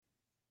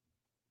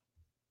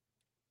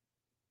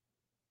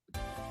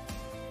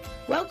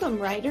Welcome,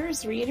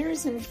 writers,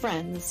 readers, and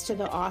friends to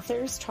the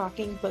Authors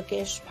Talking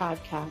Bookish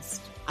podcast.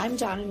 I'm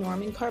Donna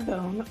Norman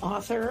Carbone,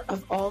 author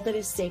of All That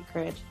Is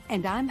Sacred.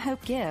 And I'm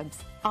Hope Gibbs,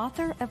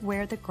 author of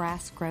Where the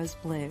Grass Grows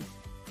Blue.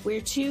 We're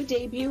two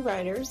debut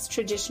writers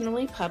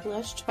traditionally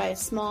published by a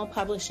small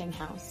publishing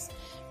house,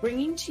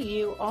 bringing to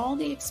you all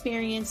the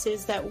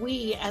experiences that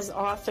we as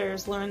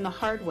authors learn the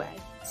hard way,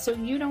 so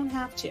you don't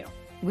have to.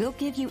 We'll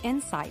give you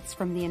insights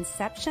from the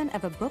inception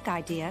of a book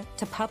idea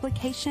to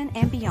publication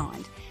and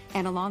beyond.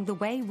 And along the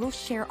way, we'll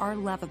share our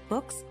love of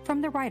books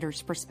from the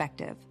writer's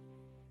perspective.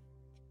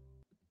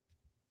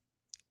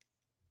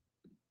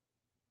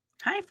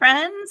 Hi,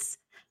 friends.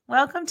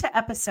 Welcome to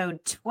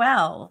episode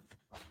 12.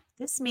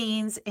 This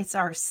means it's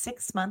our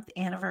 6-month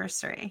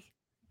anniversary.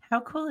 How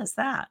cool is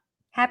that?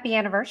 Happy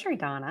anniversary,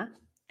 Donna.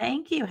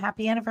 Thank you.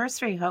 Happy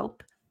anniversary,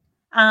 Hope.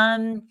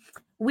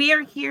 We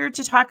are here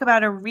to talk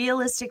about a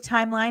realistic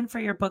timeline for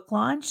your book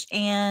launch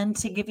and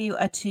to give you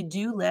a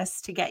to-do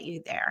list to get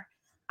you there.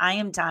 I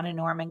am Donna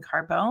Norman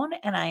Carbone,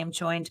 and I am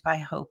joined by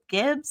Hope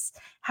Gibbs.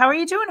 How are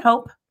you doing,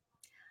 Hope?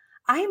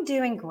 I am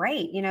doing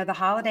great. You know, the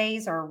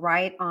holidays are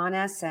right on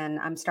us, and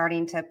I'm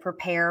starting to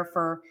prepare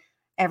for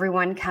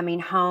everyone coming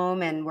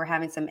home, and we're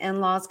having some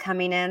in-laws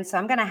coming in. So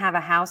I'm going to have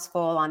a house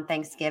full on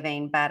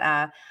Thanksgiving, but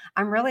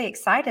I'm really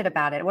excited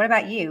about it. What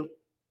about you?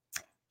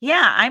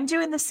 Yeah, I'm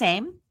doing the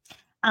same.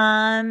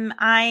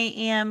 I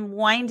am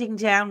winding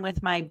down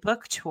with my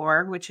book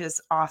tour, which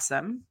is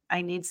awesome.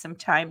 I need some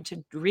time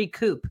to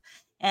recoup,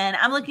 and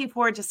I'm looking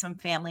forward to some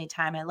family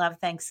time. I love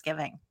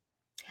Thanksgiving.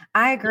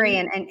 I agree.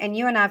 And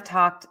you and I have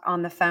talked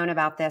on the phone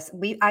about this.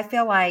 I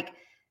feel like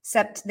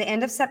the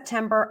end of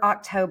September,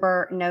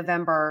 October,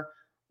 November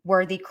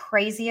were the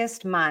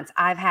craziest months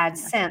I've had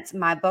since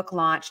my book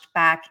launched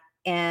back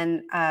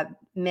in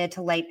mid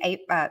to late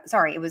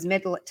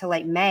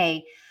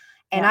May.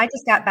 And I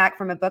just got back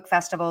from a book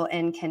festival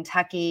in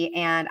Kentucky,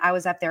 and I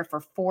was up there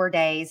for 4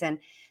 days. And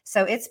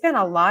so it's been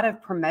a lot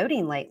of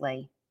promoting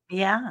lately.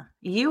 Yeah.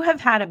 You have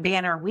had a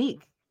banner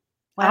week.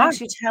 Why don't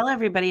you tell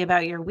everybody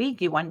about your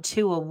week? You won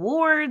 2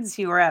 awards.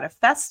 You were at a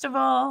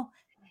festival.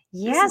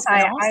 Yes,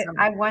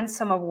 I won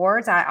some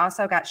awards. I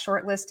also got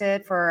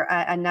shortlisted for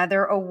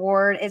another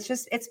award.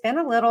 It's been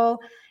a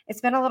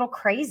little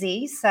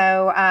crazy.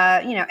 So,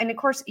 and of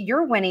course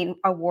you're winning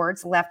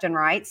awards left and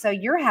right. So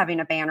you're having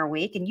a banner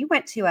week, and you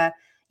went to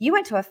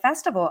a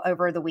festival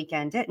over the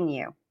weekend, didn't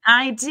you?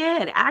 I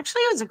did.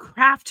 Actually, it was a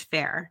craft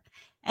fair,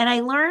 and I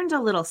learned a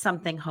little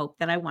something, Hope,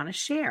 that I want to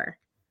share.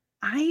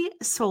 I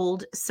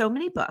sold so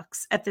many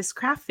books at this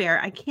craft fair.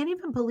 I can't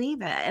even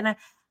believe it. And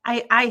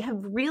I have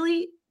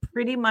really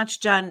pretty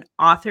much done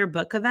author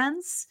book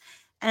events.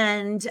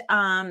 And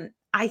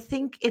I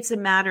think it's a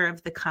matter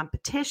of the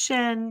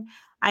competition.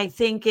 I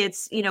think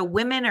it's,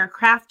 women are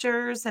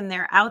crafters and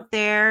they're out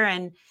there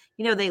and,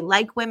 they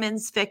like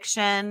women's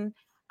fiction.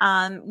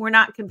 We're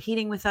not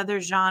competing with other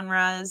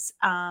genres.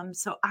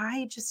 So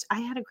I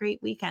had a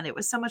great weekend. It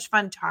was so much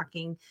fun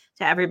talking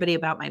to everybody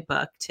about my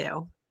book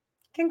too.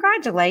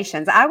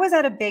 Congratulations. I was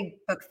at a big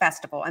book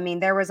festival. I mean,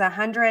 there was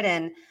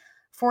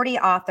 140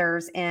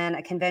 authors in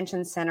a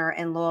convention center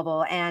in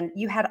Louisville, and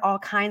you had all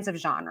kinds of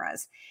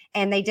genres,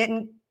 and they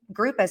didn't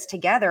group us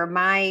together.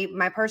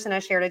 My person I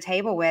shared a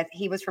table with,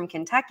 he was from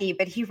Kentucky,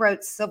 but he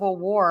wrote Civil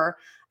War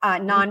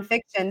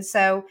nonfiction.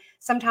 So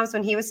sometimes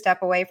when he would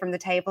step away from the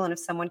table and if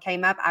someone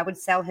came up, I would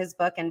sell his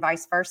book and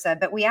vice versa.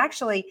 But we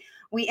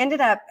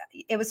ended up,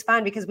 it was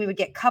fun because we would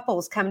get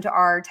couples come to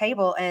our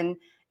table and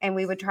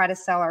we would try to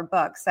sell our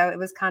books. So it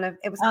was kind of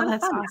fun.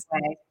 Awesome.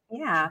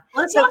 Yeah.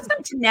 Well, it's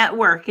awesome to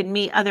network and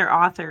meet other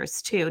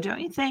authors too,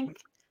 don't you think?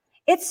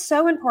 It's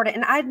so important.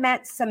 And I'd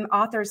met some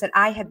authors that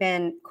I have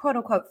been quote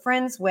unquote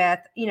friends with,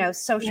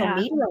 social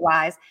media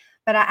wise,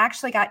 but I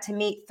actually got to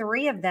meet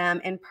 3 of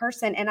them in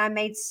person, and I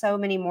made so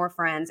many more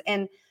friends.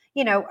 And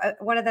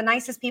one of the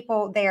nicest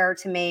people there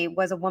to me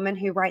was a woman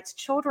who writes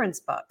children's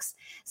books.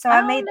 So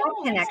I made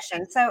that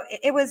connection. So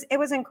it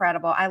was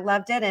incredible. I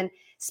loved it. And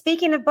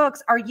speaking of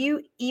books, are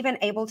you even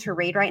able to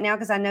read right now?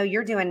 Because I know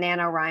you're doing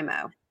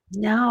NaNoWriMo.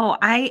 No,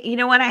 I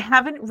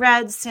haven't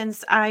read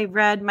since I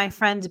read my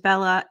friend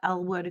Bella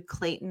Elwood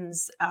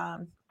Clayton's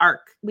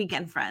ARC,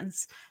 Weekend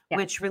Friends,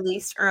 which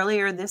released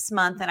earlier this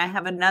month. And I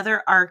have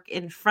another ARC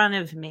in front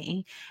of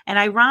me. And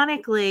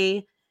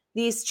ironically,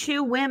 these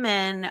 2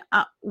 women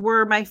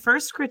were my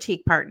first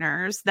critique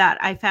partners that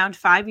I found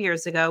 5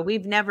 years ago.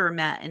 We've never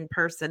met in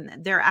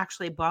person. They're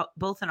actually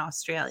both in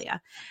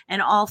Australia.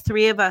 And all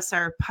 3 of us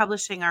are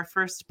publishing our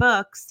first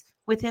books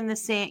within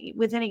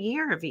a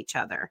year of each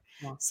other.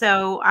 Yeah.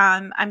 So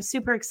I'm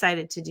super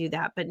excited to do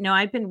that. But no,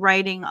 I've been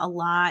writing a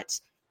lot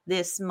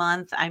this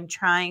month. I'm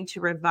trying to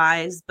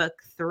revise book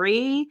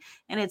 3,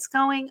 and it's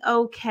going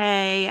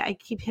okay. I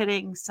keep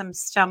hitting some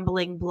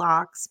stumbling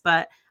blocks,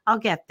 but I'll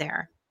get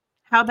there.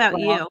 How about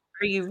you?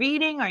 Are you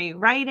reading? Are you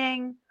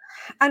writing?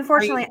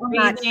 Unfortunately, I'm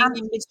not.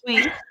 In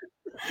between?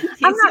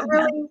 I'm not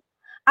really.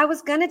 I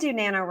was going to do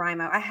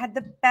NaNoWriMo. I had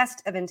the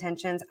best of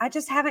intentions. I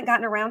just haven't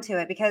gotten around to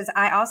it because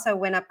I also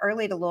went up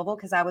early to Louisville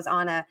because I was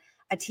on a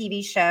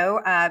TV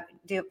show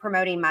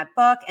promoting my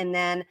book. And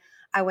then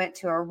I went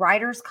to a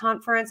writers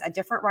conference, a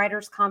different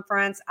writers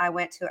conference. I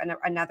went to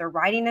another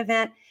writing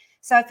event.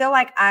 So I feel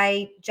like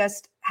I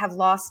just have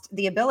lost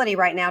the ability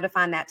right now to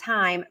find that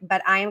time,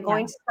 but I am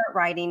going to start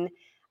writing.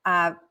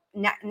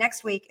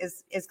 Next week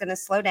is going to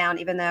slow down,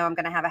 even though I'm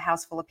going to have a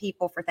house full of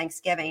people for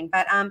Thanksgiving.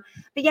 But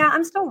yeah,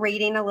 I'm still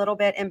reading a little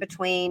bit in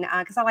between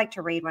because I like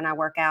to read when I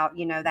work out,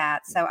 you know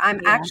that. So I'm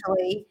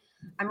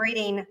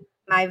reading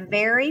my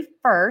very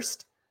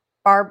first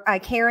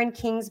Karen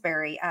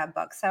Kingsbury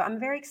book. So I'm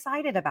very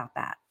excited about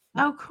that.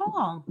 Oh,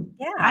 cool.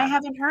 Yeah. I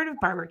haven't heard of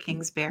Barbara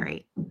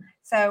Kingsbury.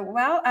 So,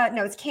 well,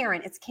 no, it's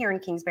Karen. It's Karen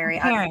Kingsbury.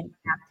 Karen.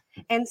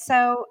 And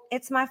so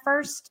it's my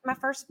first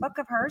book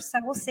of hers. So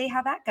we'll see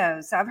how that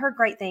goes. So I've heard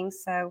great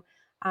things. So,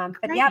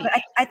 but yeah, but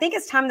I think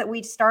it's time that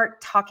we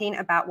start talking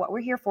about what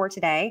we're here for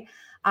today.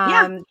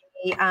 Launching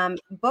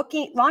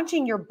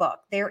your book.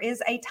 There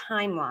is a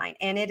timeline,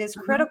 and it is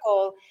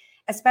critical,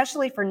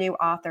 especially for new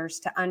authors,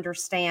 to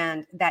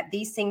understand that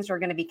these things are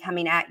going to be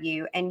coming at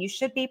you, and you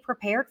should be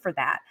prepared for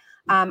that.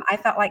 I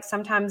felt like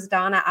sometimes,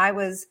 Donna, I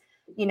was,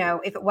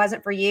 if it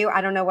wasn't for you,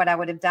 I don't know what I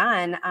would have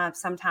done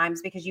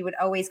sometimes, because you would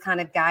always kind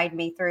of guide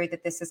me through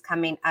that this is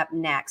coming up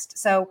next.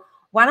 So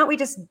why don't we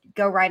just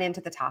go right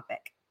into the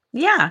topic?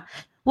 Yeah.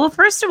 Well,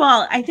 first of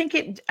all, I think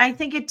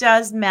it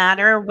does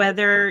matter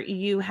whether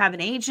you have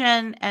an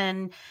agent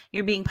and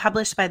you're being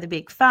published by the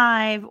Big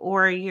Five,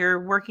 or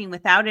you're working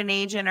without an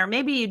agent, or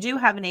maybe you do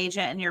have an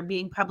agent and you're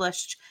being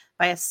published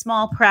by a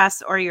small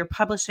press, or you're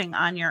publishing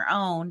on your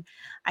own.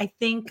 I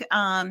think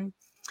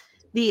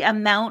the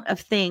amount of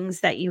things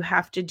that you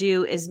have to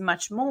do is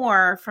much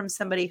more from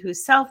somebody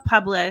who's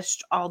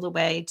self-published all the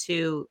way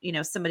to,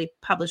 somebody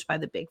published by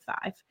the Big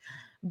Five.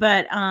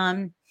 But,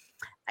 I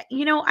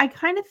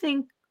kind of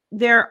think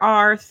there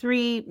are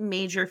three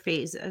major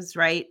phases,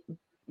 right?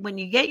 When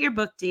you get your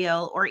book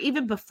deal, or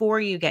even before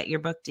you get your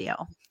book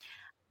deal,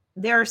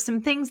 there are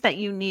some things that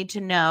you need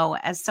to know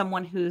as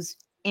someone who's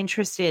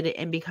interested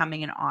in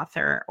becoming an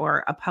author,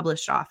 or a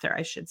published author,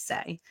 I should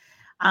say.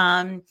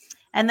 And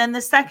then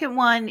the second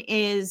one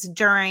is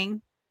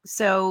during.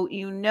 So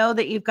you know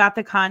that you've got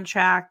the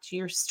contract,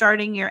 you're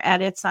starting your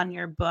edits on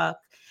your book,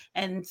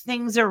 and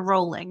things are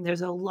rolling.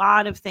 There's a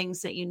lot of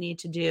things that you need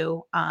to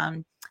do.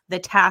 The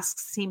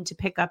tasks seem to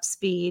pick up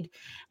speed.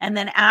 And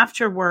then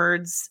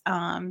afterwards,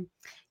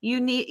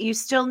 you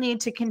still need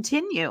to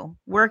continue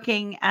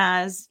working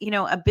as,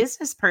 a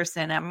business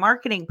person, a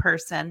marketing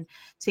person,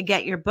 to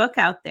get your book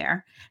out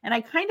there. And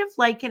I kind of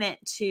liken it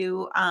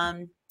to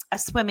a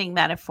swimming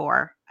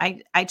metaphor.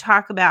 I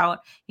talk about,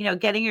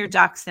 getting your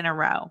ducks in a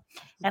row.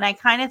 And I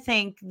kind of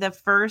think the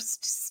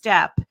first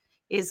step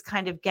is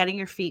kind of getting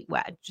your feet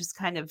wet, just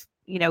kind of,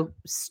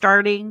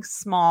 starting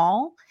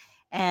small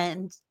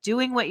and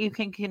doing what you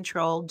can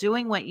control,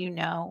 doing what you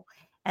know,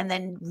 and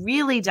then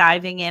really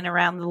diving in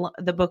around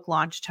the book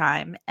launch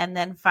time, and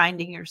then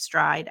finding your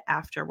stride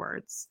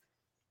afterwards.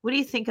 What do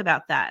you think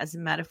about that as a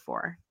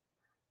metaphor?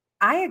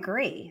 I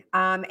agree.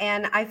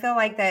 And I feel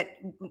like that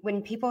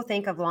when people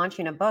think of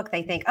launching a book,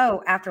 they think,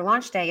 oh, after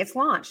launch day, it's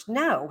launched.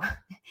 No,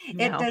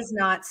 it does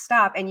not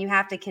stop. And you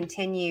have to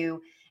continue,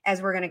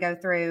 as we're going to go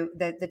through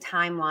the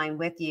timeline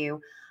with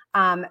you.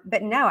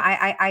 But no,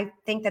 I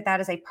think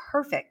that is a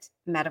perfect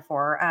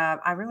metaphor.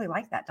 I really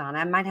like that, Donna.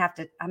 I might have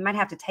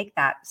to take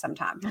that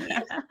sometime.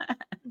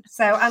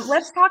 So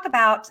let's talk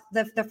about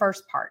the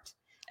first part.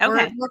 Okay.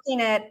 We're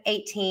looking at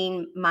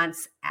 18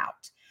 months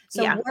out.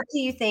 So what do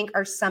you think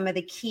are some of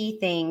the key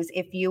things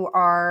if you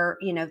are,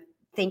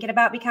 thinking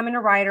about becoming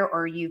a writer,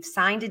 or you've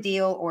signed a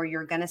deal, or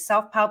you're going to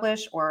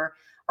self-publish, or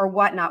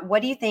whatnot?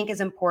 What do you think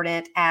is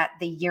important at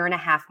the 1.5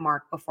 year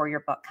mark before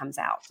your book comes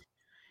out?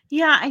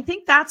 Yeah, I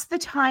think that's the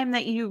time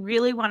that you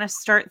really want to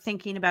start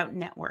thinking about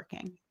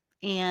networking.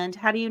 And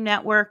how do you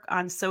network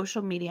on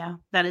social media?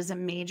 That is a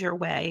major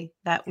way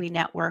that we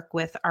network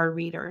with our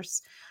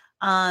readers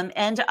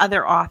and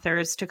other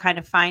authors to kind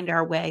of find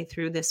our way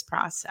through this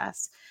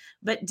process.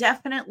 But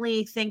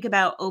definitely think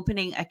about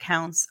opening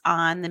accounts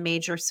on the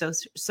major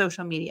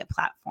social media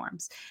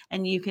platforms.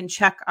 And you can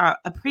check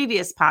a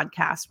previous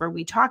podcast where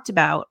we talked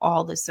about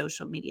all the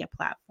social media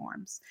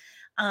platforms.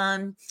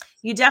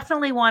 You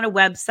definitely want a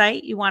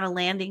website. You want a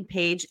landing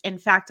page. In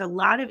fact, a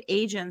lot of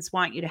agents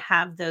want you to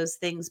have those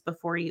things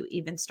before you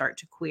even start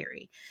to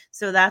query.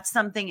 So that's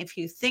something, if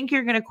you think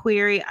you're going to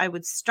query, I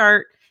would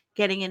start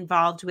getting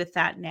involved with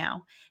that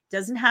now.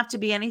 Doesn't have to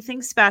be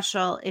anything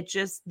special.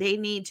 They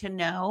need to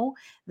know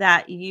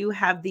that you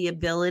have the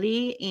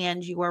ability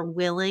and you are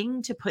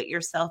willing to put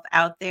yourself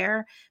out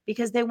there,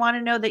 because they want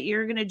to know that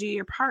you're going to do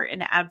your part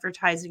in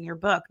advertising your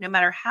book, no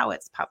matter how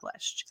it's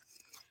published.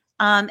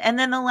 And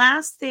then the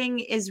last thing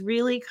is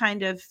really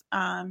kind of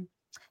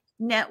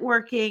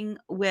networking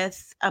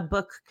with a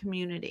book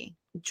community.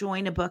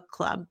 Join a book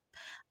club.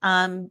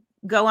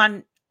 Go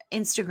on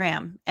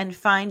Instagram and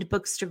find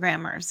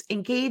bookstagrammers.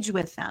 Engage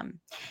with them,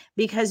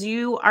 because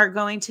you are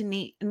going to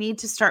need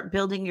to start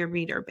building your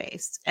reader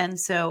base. And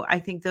so I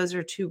think those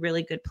are two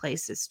really good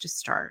places to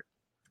start.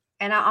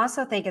 And I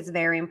also think it's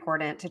very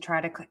important to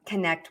try to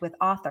connect with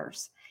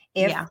authors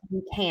if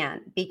you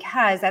can,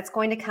 because that's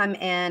going to come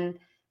in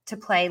to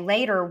play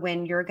later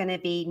when you're going to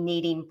be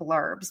needing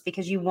blurbs,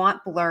 because you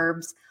want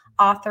blurbs,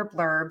 author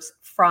blurbs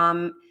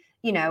from,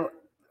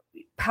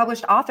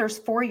 published authors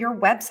for your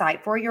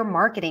website, for your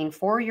marketing,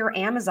 for your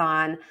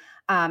Amazon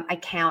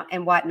account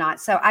and whatnot.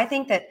 So I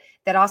think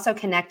that also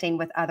connecting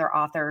with other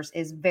authors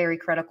is very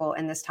critical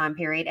in this time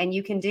period. And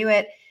you can do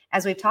it,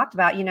 as we've talked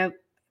about,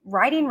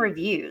 writing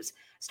reviews,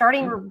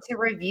 starting to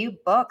review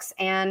books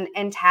and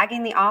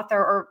tagging the author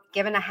or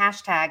giving a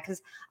hashtag,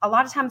 because a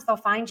lot of times they'll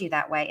find you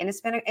that way. And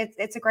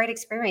it's a great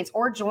experience.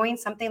 Or join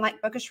something like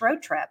Bookish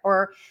Road Trip,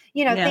 or,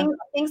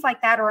 things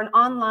like that, or an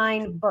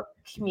online book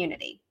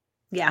community.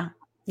 Yeah.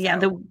 Yeah,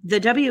 the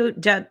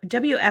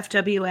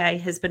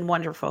WFWA has been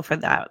wonderful for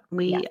that.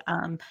 We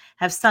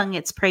have sung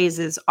its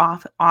praises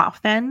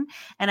often,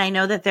 and I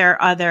know that there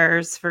are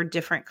others for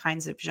different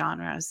kinds of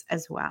genres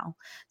as well.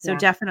 So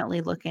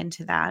definitely look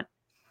into that.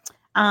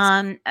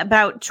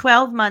 About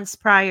 12 months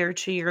prior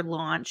to your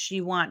launch,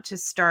 you want to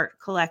start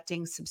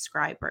collecting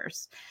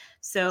subscribers.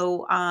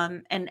 So,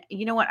 and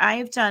you know what? I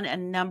have done a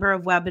number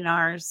of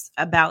webinars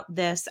about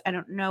this. I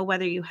don't know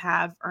whether you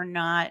have or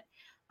not.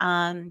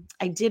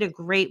 I did a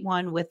great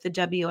one with the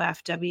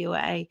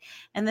WFWA.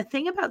 And the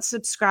thing about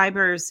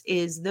subscribers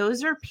is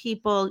those are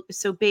people.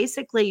 So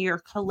basically you're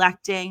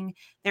collecting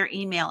their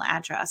email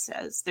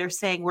addresses. They're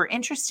saying, we're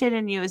interested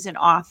in you as an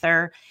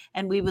author,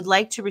 and we would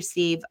like to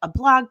receive a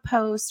blog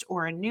post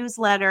or a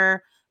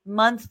newsletter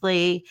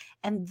monthly.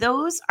 And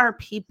those are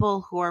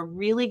people who are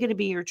really going to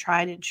be your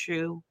tried and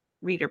true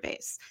reader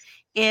base.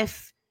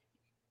 If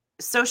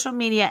social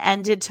media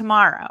ended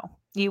tomorrow,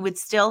 you would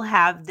still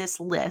have this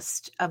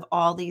list of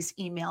all these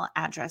email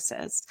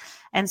addresses.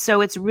 And so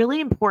it's really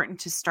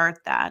important to start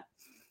that.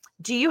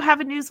 Do you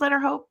have a newsletter,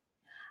 Hope?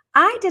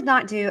 I did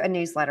not do a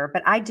newsletter,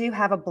 but I do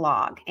have a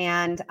blog.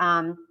 And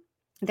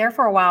there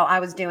for a while, I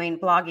was doing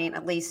blogging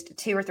at least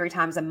 2 or 3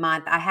 times a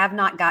month. I have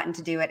not gotten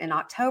to do it in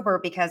October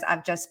because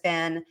I've just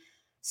been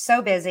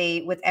so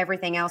busy with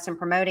everything else and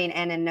promoting,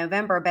 and in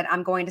November, but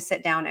I'm going to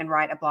sit down and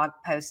write a blog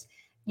post,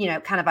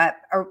 kind of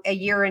a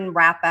year-end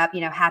wrap up,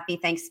 happy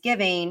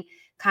Thanksgiving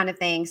kind of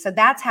thing. So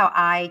that's how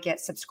I get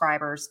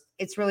subscribers.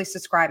 It's really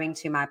subscribing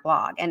to my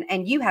blog.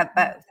 And you have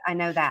both. I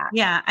know that.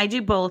 Yeah, I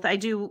do both. I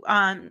do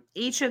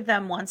each of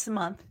them once a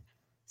month.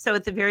 So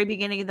at the very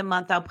beginning of the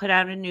month, I'll put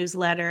out a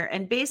newsletter.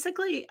 And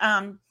basically,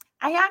 I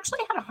actually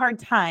had a hard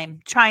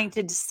time trying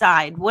to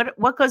decide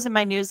what goes in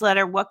my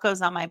newsletter, what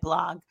goes on my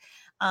blog.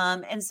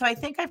 And so I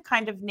think I've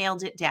kind of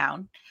nailed it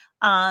down.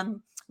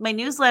 My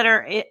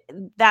newsletter,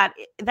 that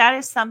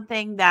is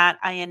something that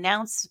I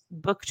announce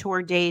book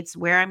tour dates,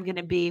 where I'm going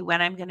to be,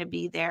 when I'm going to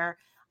be there.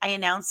 I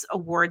announce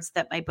awards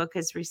that my book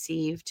has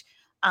received.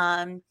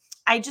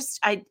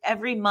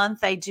 Every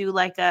month I do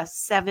like a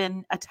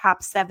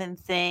top 7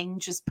 thing,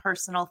 just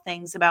personal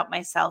things about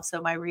myself,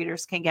 so my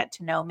readers can get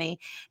to know me.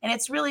 And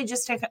it's really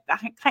just to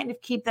kind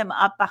of keep them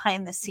up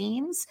behind the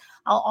scenes.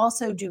 I'll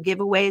also do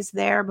giveaways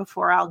there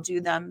before I'll do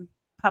them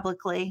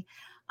publicly.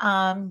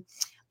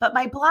 But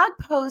my blog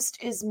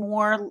post is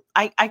more,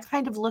 I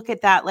kind of look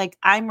at that like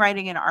I'm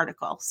writing an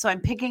article. So I'm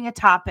picking a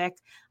topic.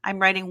 I'm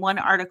writing one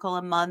article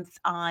a month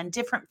on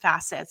different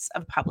facets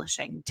of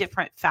publishing,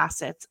 different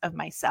facets of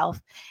myself.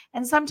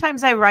 And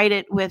sometimes I write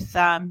it with,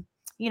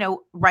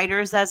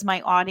 writers as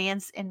my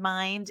audience in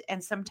mind.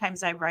 And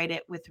sometimes I write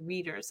it with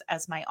readers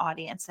as my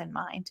audience in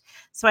mind.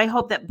 So I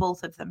hope that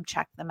both of them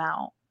check them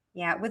out.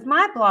 Yeah. With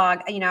my blog,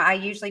 I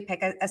usually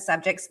pick a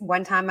subject.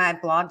 One time I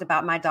blogged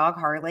about my dog,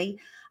 Harley,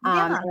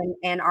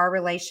 and our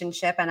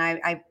relationship. And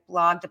I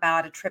blogged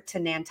about a trip to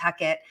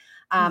Nantucket,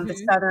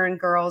 the Southern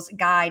Girls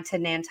Guide to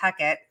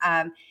Nantucket.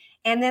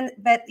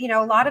 But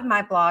a lot of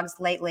my blogs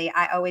lately,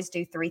 I always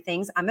do 3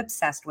 things I'm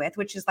obsessed with,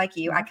 which is like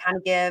you. I kind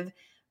of give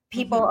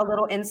people a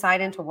little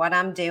insight into what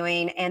I'm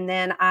doing. And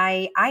then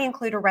I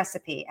include a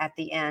recipe at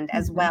the end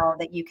as well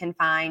that you can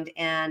find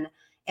in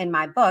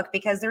my book,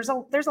 because there's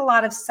a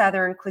lot of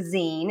Southern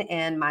cuisine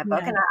in my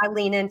book, and I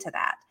lean into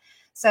that.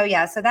 So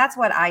that's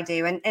what I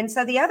do. And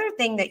so the other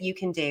thing that you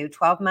can do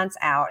 12 months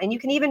out, and you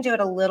can even do it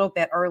a little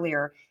bit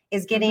earlier,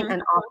 is getting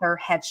an author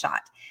headshot.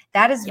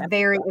 That is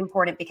very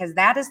important, because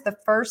that is the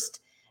first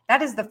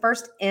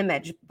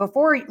image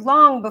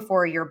long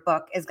before your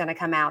book is going to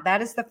come out.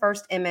 That is the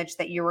first image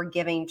that you are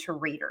giving to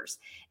readers.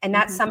 And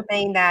that's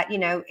something that,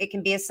 it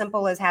can be as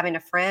simple as having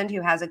a friend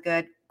who has a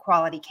good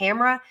quality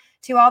camera,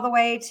 to all the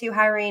way to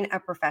hiring a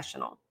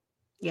professional.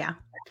 Yeah.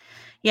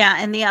 Yeah.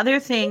 And the other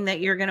thing that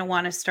you're going to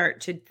want to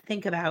start to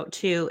think about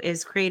too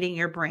is creating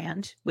your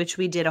brand, which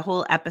we did a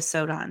whole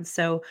episode on.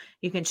 So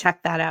you can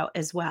check that out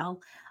as well.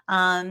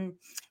 And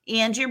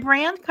your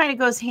brand kind of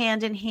goes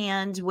hand in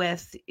hand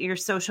with your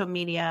social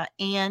media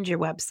and your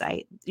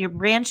website. Your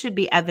brand should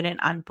be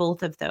evident on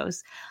both of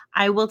those.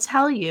 I will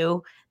tell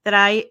you that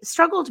I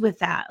struggled with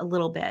that a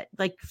little bit,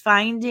 like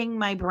finding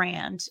my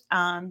brand.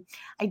 I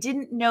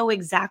didn't know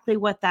exactly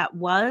what that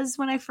was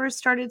when I first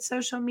started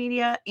social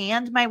media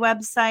and my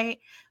website,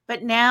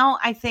 but now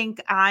I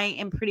think I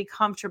am pretty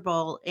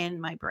comfortable in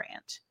my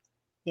brand.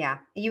 Yeah,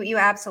 you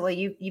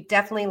absolutely, you've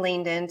definitely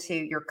leaned into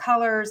your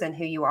colors and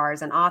who you are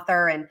as an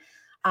author. And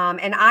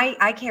And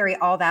I carry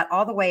all that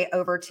all the way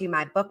over to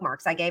my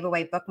bookmarks. I gave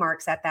away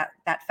bookmarks at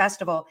that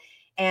festival,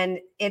 and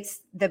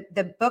it's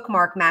the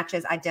bookmark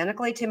matches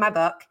identically to my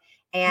book,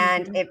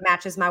 and it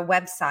matches my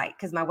website,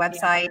 because my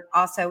website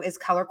also is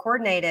color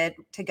coordinated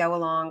to go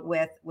along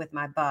with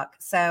my book.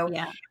 So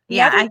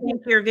I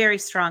think you're very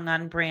strong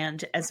on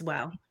brand as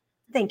well.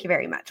 Thank you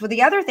very much. Well,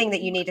 the other thing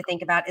that you need to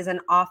think about is an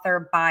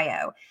author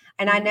bio.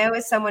 And I know,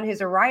 as someone who's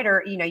a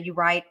writer, you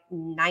write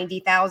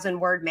 90,000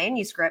 word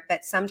manuscript,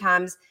 but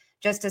sometimes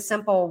just a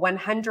simple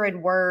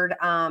 100 word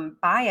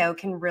bio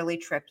can really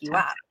trip you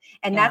up.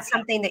 And that's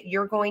something that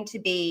you're going to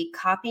be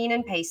copying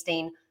and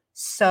pasting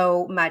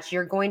so much.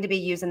 You're going to be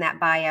using that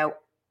bio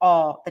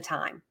all the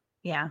time.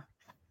 Yeah.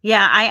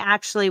 Yeah, I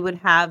actually would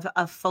have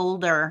a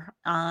folder,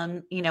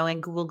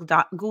 in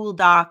Google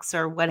Docs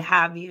or what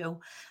have you,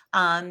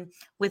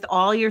 with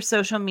all your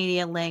social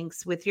media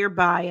links, with your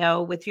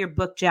bio, with your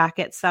book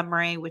jacket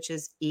summary, which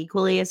is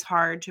equally as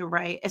hard to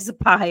write as a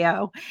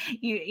bio.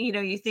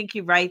 You think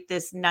you write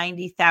this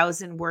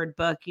 90,000 word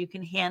book, you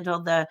can handle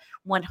the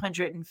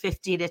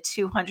 150 to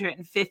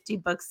 250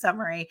 book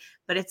summary,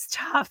 but it's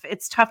tough.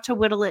 It's tough to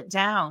whittle it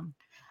down.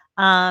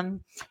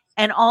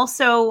 And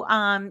also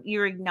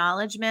your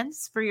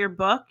acknowledgments for your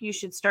book, you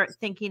should start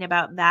thinking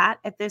about that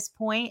at this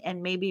point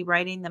and maybe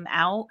writing them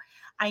out.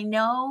 I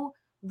know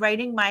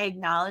writing my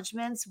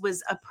acknowledgments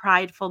was a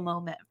prideful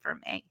moment for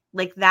me.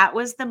 Like, that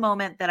was the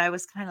moment that I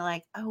was kind of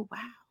like, oh,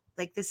 wow,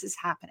 like this is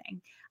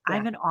happening. Yeah.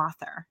 I'm an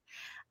author.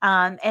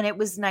 And it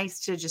was nice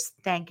to just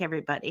thank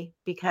everybody,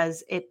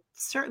 because it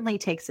certainly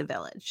takes a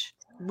village.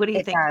 What do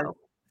you think?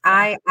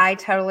 I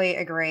totally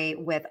agree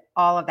with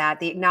all of that.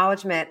 The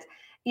acknowledgments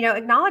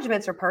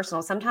are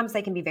personal. Sometimes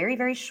they can be very,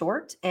 very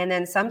short, and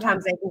then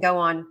sometimes they can go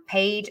on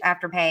page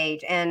after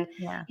page. And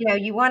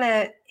you want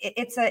to.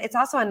 It's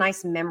also a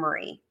nice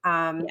memory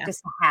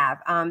just to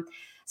have.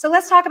 So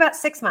let's talk about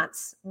 6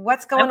 months.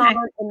 What's going on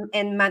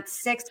in month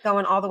 6,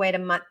 going all the way to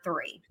month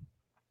 3?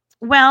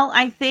 Well,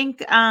 I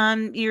think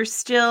you're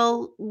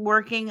still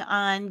working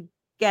on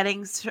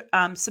getting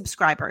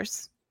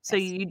subscribers, so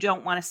you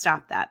don't want to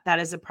stop that. That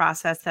is a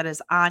process that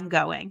is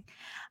ongoing.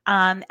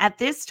 At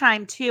this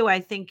time too, I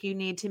think you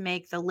need to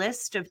make the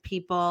list of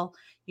people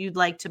you'd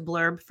like to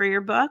blurb for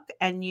your book,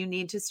 and you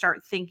need to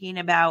start thinking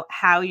about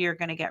how you're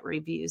going to get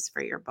reviews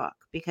for your book,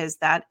 because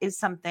that is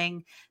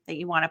something that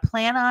you want to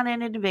plan on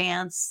in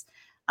advance.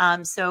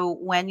 So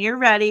when you're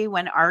ready,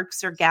 when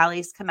ARCs or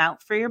galleys come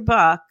out for your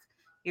book,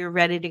 you're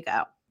ready to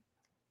go.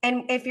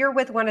 And if you're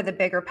with one of the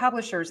bigger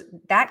publishers,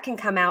 that can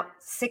come out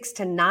 6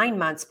 to 9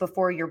 months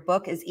before your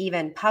book is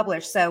even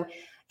published. So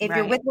if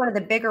you're with one of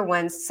the bigger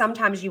ones,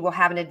 sometimes you will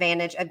have an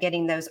advantage of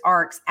getting those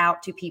ARCs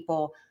out to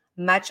people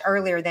much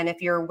earlier than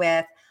if you're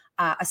with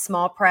a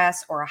small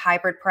press or a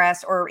hybrid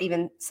press or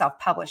even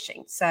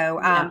self-publishing. So,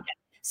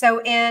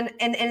 so in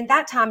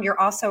that time, you're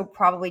also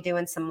probably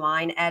doing some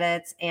line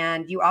edits,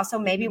 and you also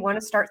maybe want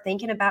to start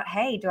thinking about,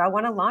 hey, do I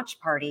want a launch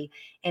party?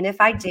 And if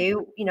I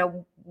do,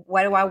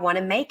 what do I want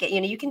to make it?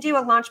 You can do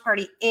a launch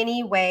party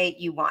any way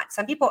you want.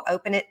 Some people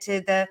open it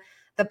to the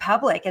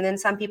public, and then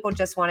some people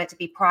just want it to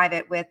be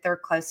private with their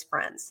close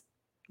friends.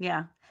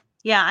 Yeah.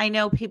 I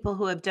know people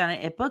who have done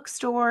it at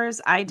bookstores.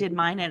 I did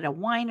mine at a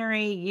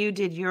winery. You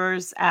did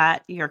yours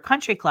at your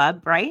country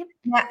club, right?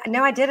 Yeah,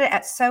 no, I did it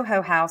at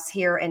Soho House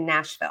here in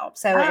Nashville.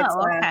 So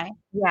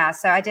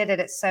so I did it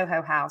at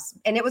Soho House,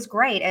 and it was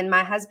great. And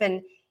my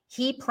husband,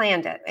 he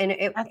planned it, and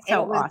it was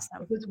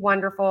awesome. It was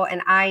wonderful,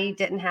 and I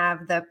didn't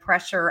have the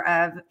pressure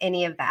of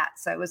any of that,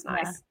 so it was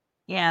nice.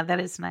 Yeah, that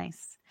is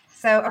nice.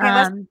 So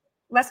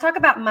let's talk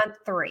about month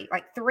 3,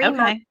 like 3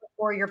 months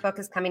before your book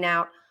is coming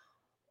out.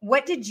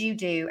 What did you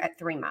do at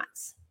 3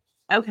 months?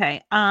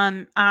 Okay.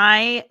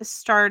 I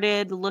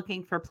started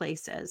looking for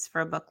places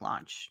for a book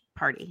launch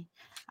party.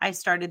 I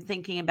started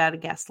thinking about a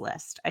guest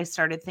list. I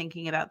started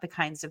thinking about the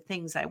kinds of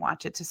things I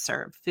wanted to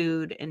serve,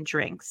 food and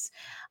drinks.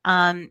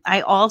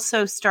 I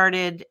also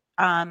started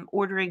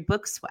ordering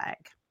book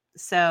swag.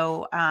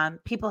 So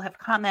people have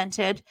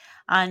commented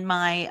on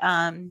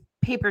my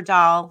paper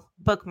doll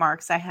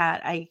bookmarks. I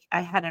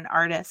had an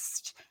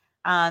artist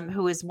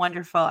who is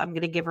wonderful. I'm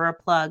going to give her a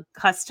plug.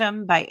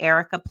 Custom by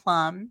Erica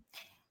Plum.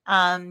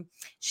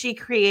 She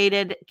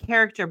created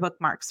character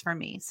bookmarks for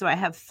me. So I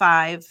have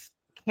 5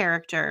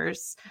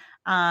 characters.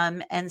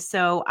 And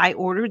so I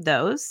ordered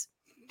those.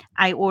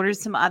 I ordered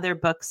some other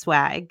book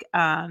swag.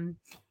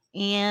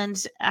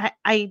 And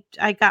I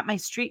got my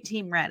street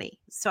team ready.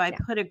 So I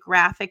put a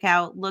graphic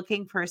out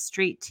looking for a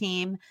street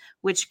team,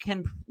 which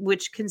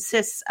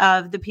consists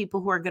of the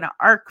people who are going to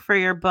ARC for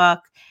your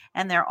book.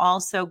 And they're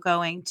also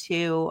going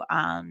to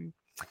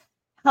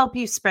help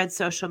you spread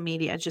social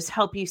media, just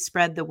help you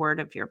spread the word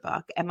of your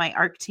book. And my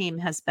ARC team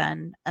has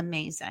been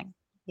amazing.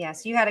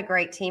 Yes, you had a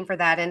great team for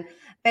that.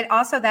 But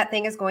also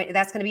that's going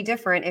to be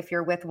different if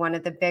you're with one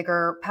of the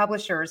bigger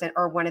publishers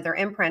or one of their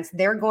imprints.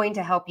 They're going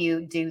to help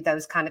you do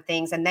those kind of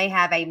things, and they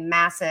have a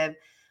massive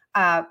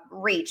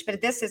reach. But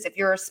if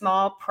you're a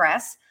small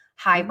press,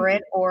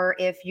 hybrid, or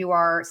if you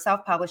are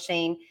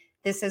self-publishing,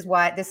 this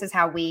is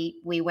how we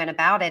went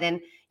about it. And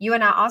you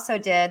and I also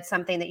did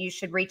something that you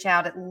should reach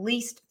out at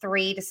least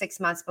 3 to 6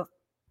 months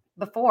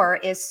before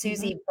is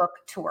Susie Book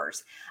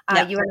Tours.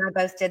 Yep. You and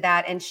I both did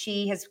that, and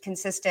she has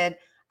consisted.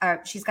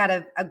 She's got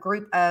a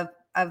group of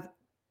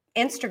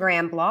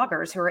Instagram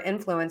bloggers who are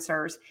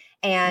influencers,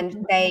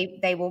 and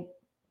they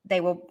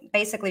will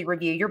basically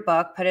review your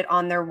book, put it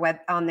on their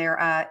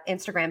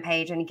Instagram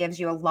page, and it gives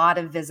you a lot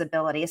of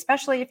visibility,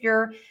 especially if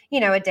you're,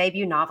 a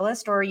debut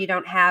novelist or you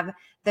don't have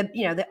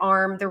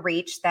the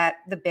reach that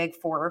the big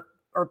 4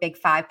 or big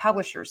 5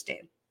 publishers do.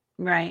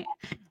 Right.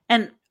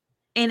 And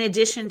in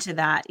addition to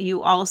that,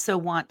 you also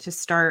want to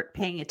start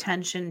paying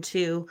attention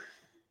to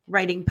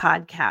writing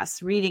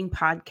podcasts, reading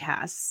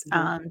podcasts,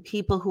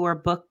 people who are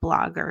book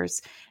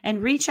bloggers,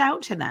 and reach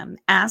out to them.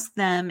 Ask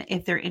them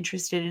if they're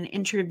interested in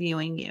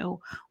interviewing you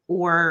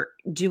or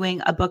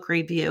doing a book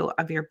review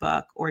of your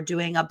book or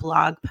doing a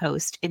blog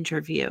post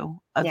interview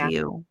of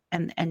you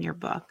and your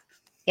book.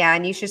 Yeah.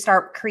 And you should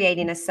start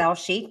creating a sell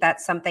sheet.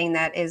 That's something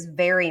that is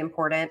very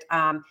important.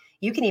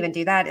 You can even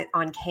do that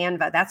on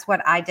Canva. That's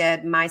what I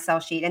did, my sell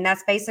sheet. And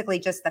that's basically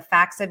just the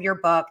facts of your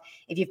book.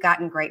 If you've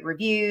gotten great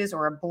reviews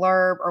or a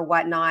blurb or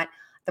whatnot,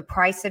 the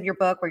price of your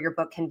book, where your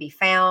book can be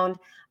found.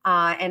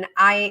 And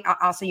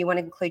you want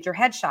to include your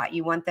headshot.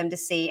 You want them to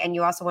see, and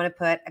you also want to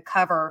put a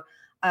cover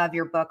of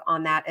your book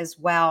on that as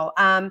well.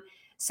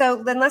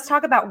 So then let's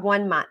talk about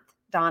 1 month.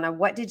 Donna,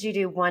 what did you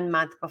do 1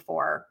 month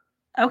before?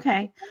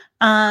 Okay.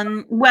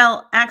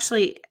 Well,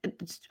 actually,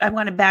 I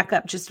want to back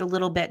up just a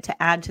little bit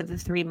to add to the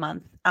 3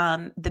 month.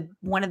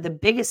 One of the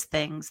biggest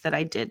things that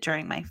I did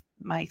during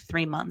my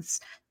 3 months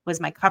was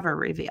my cover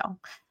reveal.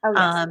 Oh,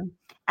 yes.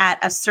 At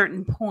a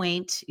certain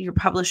point, your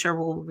publisher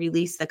will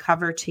release the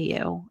cover to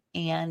you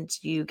and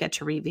you get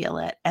to reveal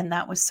it. And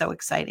that was so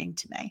exciting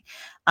to me.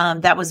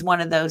 That was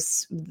one of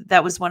those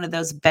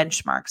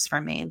benchmarks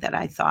for me that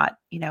I thought,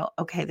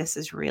 okay, this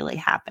is really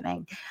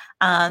happening.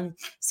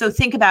 So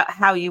think about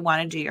how you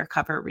want to do your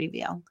cover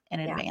reveal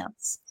in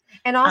advance.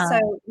 And also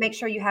make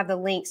sure you have the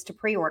links to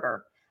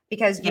pre-order,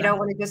 because you don't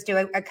want to just do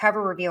a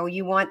cover reveal.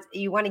 You want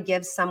to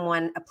give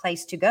someone a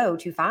place to go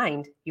to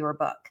find your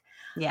book.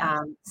 Yeah.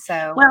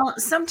 Well,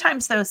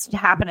 sometimes those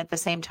happen at the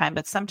same time,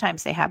 but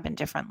sometimes they happen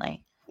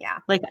differently. Yeah.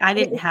 Like I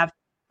didn't have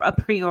a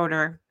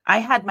pre-order. I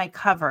had my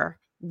cover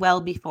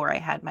well before I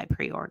had my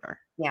pre-order.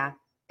 Yeah.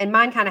 And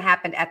mine kind of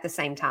happened at the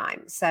same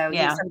time. So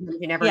sometimes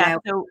you never know.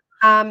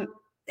 So,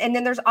 and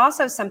then there's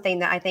also something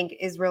that I think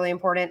is really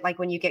important, like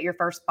when you get your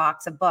first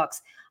box of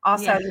books.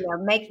 Also,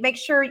 make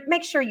sure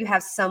you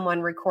have someone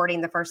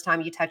recording the first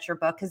time you touch your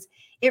book, because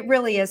it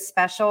really is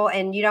special,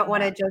 and you don't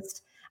want to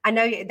just. I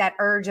know that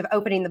urge of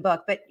opening the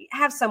book, but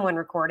have someone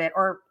record it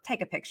or take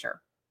a picture.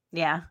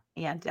 Yeah,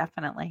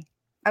 definitely.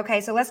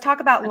 Okay, so let's talk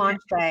about launch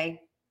day.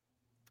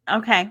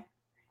 Okay.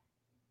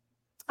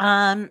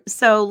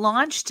 So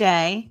launch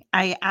day,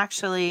 I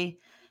actually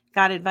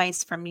got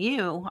advice from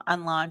you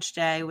on launch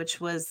day,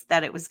 which was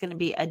that it was going to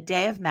be a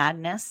day of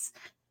madness,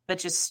 but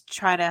just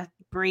try to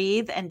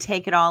breathe and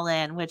take it all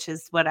in, which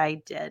is what I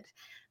did.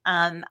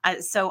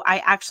 So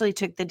I actually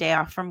took the day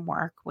off from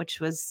work, which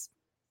was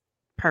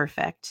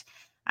perfect.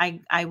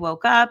 I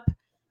woke up,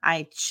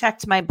 I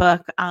checked my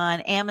book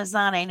on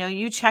Amazon. I know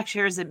you checked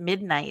yours at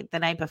midnight the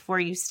night before.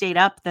 You stayed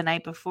up the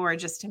night before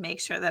just to make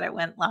sure that it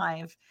went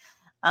live.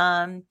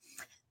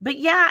 But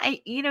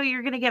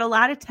you're going to get a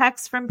lot of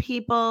texts from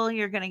people.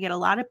 You're going to get a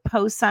lot of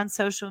posts on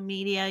social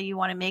media. You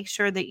want to make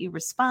sure that you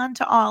respond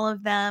to all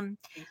of them.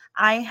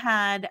 I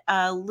had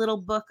a little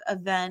book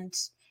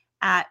event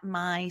at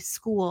my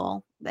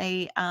school.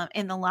 They,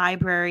 in the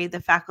library,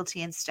 the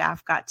faculty and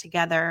staff got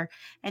together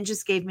and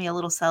just gave me a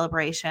little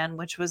celebration,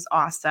 which was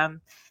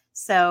awesome.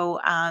 So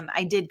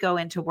I did go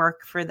into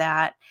work for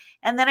that.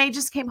 And then I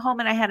just came home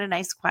and I had a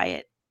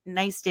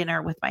nice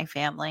dinner with my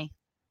family.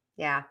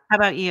 Yeah. How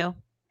about you?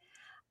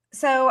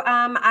 So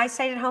I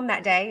stayed at home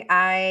that day.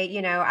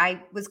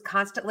 I was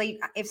constantly,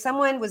 if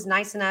someone was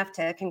nice enough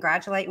to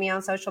congratulate me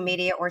on social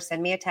media or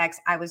send me a text,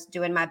 I was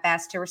doing my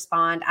best to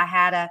respond. I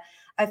had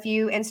a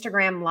few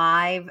Instagram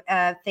live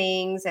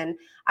things, and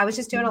I was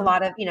just doing a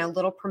lot of,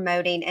 little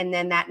promoting. And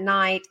then that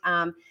night,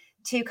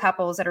 2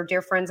 couples that are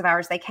dear friends of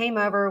ours, they came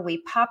over, we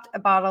popped a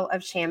bottle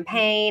of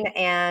champagne,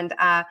 and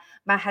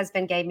my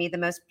husband gave me the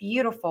most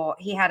beautiful,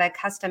 he had a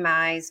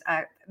customized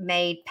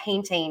made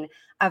painting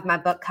of my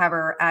book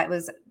cover. It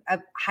was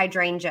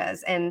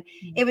hydrangeas, and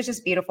it was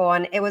just beautiful.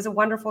 And it was a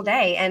wonderful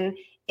day, and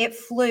it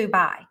flew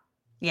by.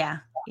 Yeah.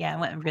 It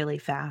went really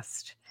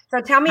fast. So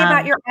tell me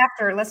about your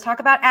after. Let's talk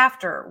about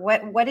after.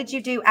 What did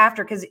you do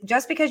after? Because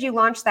just because you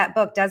launched that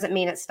book doesn't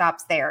mean it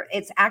stops there.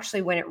 It's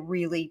actually when it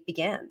really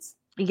begins.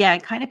 Yeah,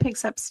 it kind of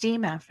picks up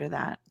steam after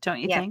that,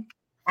 don't you think?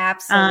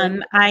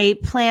 Absolutely. I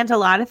planned a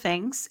lot of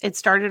things. It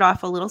started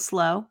off a little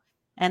slow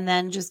and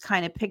then just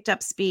kind of picked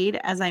up speed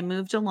as I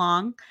moved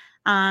along.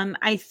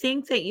 I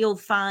think that you'll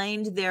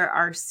find there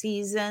are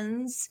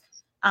seasons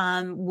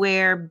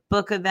where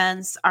book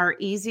events are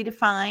easy to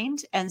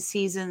find and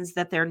seasons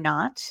that they're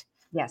not.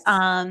 Yes.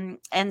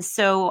 And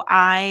so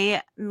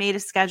I made a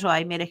schedule.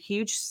 I made a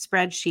huge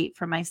spreadsheet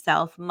for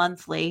myself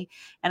monthly,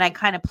 and I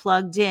kind of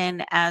plugged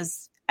in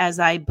as as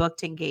I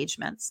booked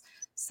engagements.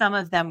 Some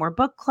of them were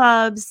book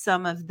clubs.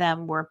 Some of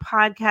them were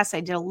podcasts.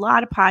 I did a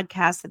lot of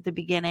podcasts at the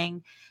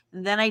beginning.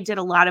 Then I did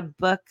a lot of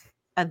book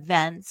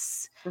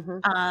events.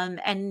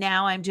 And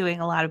now I'm doing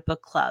a lot of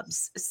book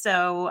clubs.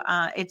 So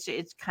it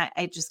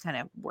just kind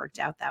of worked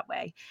out that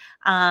way.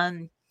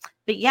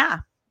 But yeah,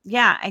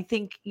 I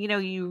think,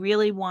 you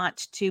really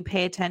want to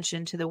pay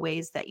attention to the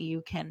ways that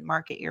you can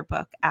market your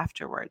book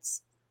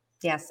afterwards.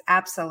 Yes,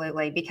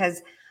 absolutely.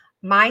 Because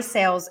my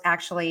sales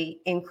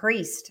actually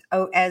increased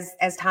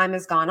as time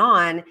has gone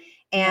on.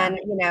 And,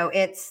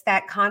 it's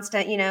that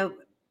constant,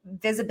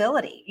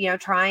 visibility,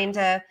 trying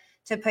to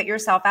put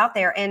yourself out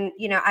there. And,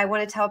 I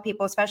want to tell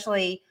people,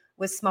 especially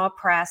with small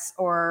press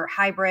or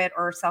hybrid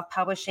or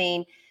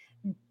self-publishing,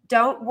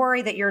 don't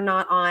worry that you're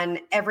not on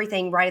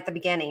everything right at the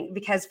beginning.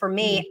 Because for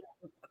me,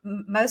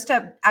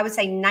 I would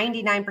say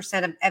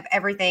 99% of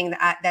everything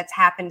that's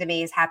happened to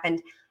me has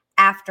happened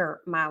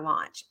after my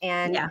launch.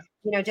 And,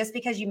 just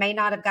because you may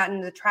not have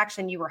gotten the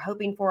traction you were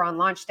hoping for on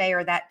launch day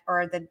or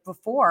the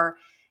before,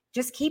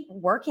 just keep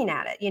working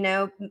at it,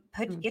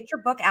 get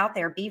your book out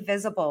there, be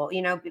visible,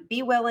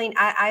 be willing.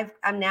 I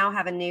now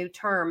have a new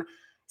term,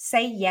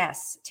 say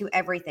yes to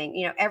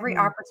everything, every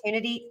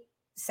opportunity,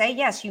 say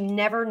yes. You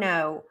never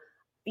know,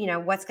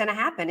 what's going to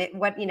happen.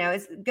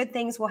 Good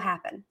things will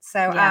happen.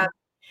 So,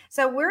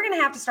 So we're going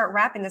to have to start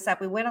wrapping this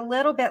up. We went a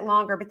little bit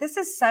longer, but this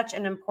is such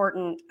an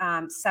important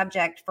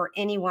subject for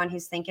anyone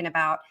who's thinking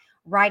about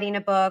writing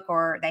a book,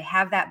 or they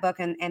have that book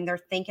and they're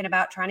thinking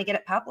about trying to get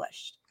it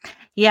published.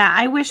 Yeah,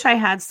 I wish I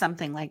had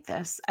something like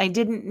this. I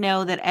didn't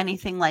know that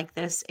anything like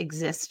this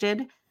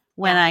existed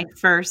when I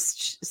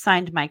first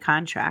signed my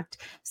contract.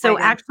 So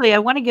actually, I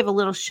want to give a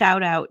little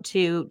shout out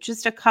to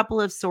just a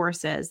couple of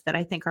sources that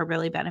I think are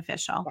really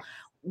beneficial. Yeah.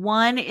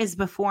 One is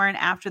Before and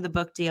After the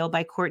Book Deal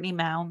by Courtney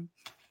Maun.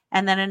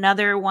 And then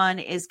another one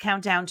is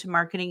Countdown to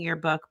Marketing Your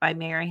Book by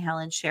Mary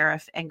Helen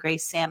Sheriff and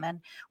Grace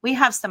Salmon. We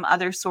have some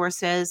other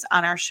sources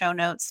on our show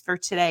notes for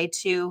today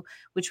too,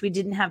 which we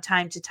didn't have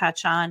time to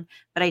touch on,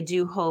 but I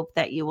do hope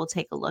that you will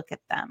take a look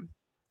at them.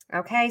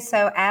 Okay.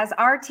 So as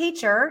our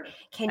teacher,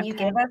 can you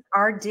give us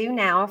our due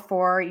now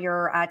for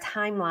your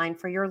timeline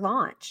for your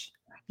launch?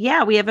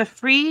 Yeah, we have a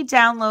free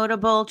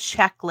downloadable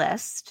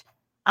checklist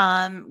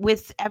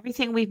with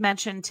everything we've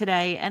mentioned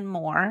today and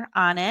more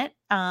on it.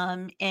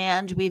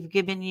 And we've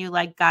given you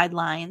like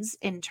guidelines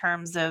in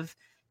terms of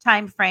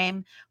time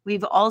frame.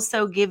 We've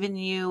also given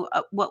you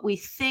what we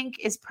think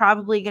is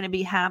probably going to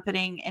be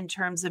happening in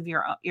terms of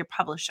your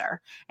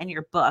publisher and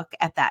your book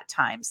at that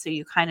time. So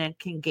you kind of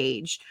can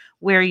gauge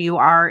where you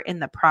are in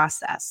the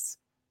process.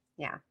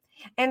 Yeah.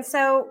 And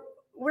so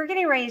we're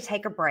getting ready to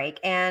take a break,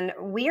 and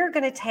we are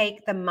going to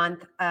take the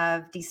month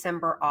of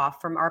December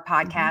off from our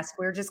podcast.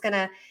 We're just going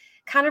to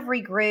kind of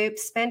regroup,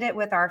 spend it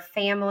with our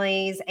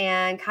families,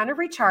 and kind of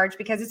recharge,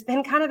 because it's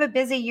been kind of a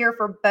busy year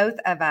for both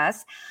of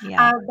us.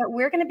 Yeah. But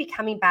we're going to be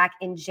coming back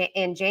in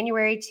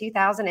January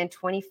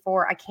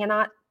 2024. I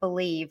cannot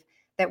believe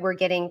that we're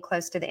getting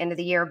close to the end of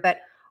the year, but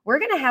we're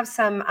going to have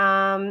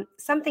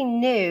something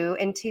new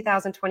in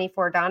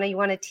 2024. Donna, you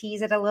want to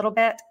tease it a little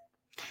bit?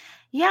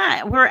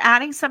 Yeah, we're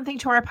adding something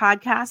to our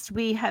podcast.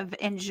 We have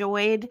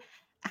enjoyed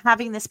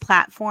having this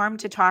platform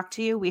to talk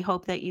to you. We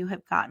hope that you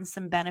have gotten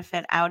some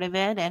benefit out of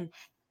it. And,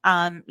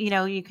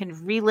 you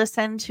can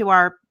re-listen to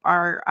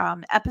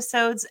our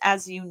episodes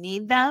as you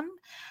need them.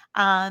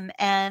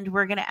 And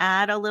we're going to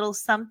add a little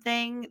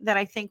something that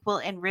I think will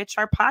enrich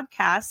our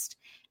podcast.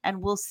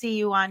 And we'll see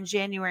you on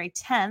January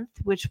 10th,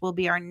 which will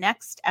be our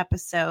next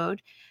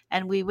episode.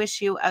 And we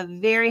wish you a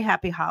very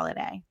happy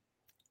holiday.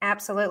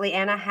 Absolutely.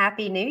 And a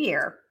happy new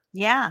year.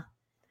 Yeah.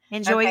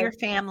 Enjoy your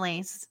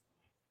families.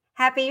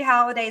 Happy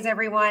holidays,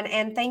 everyone.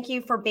 And thank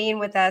you for being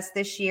with us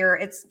this year.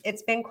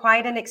 It's been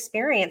quite an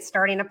experience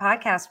starting a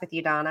podcast with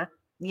you, Donna.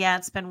 Yeah,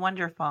 it's been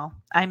wonderful.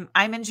 I'm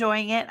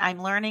enjoying it.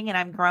 I'm learning and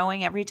I'm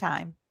growing every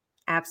time.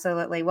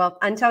 Absolutely. Well,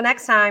 until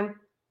next time.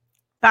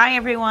 Bye,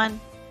 everyone.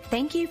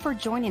 Thank you for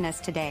joining us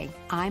today.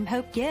 I'm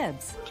Hope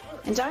Gibbs.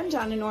 And I'm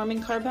Donna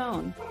Norman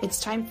Carbone.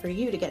 It's time for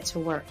you to get to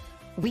work.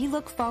 We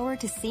look forward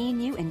to seeing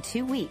you in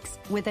 2 weeks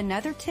with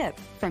another tip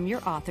from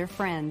your author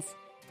friends.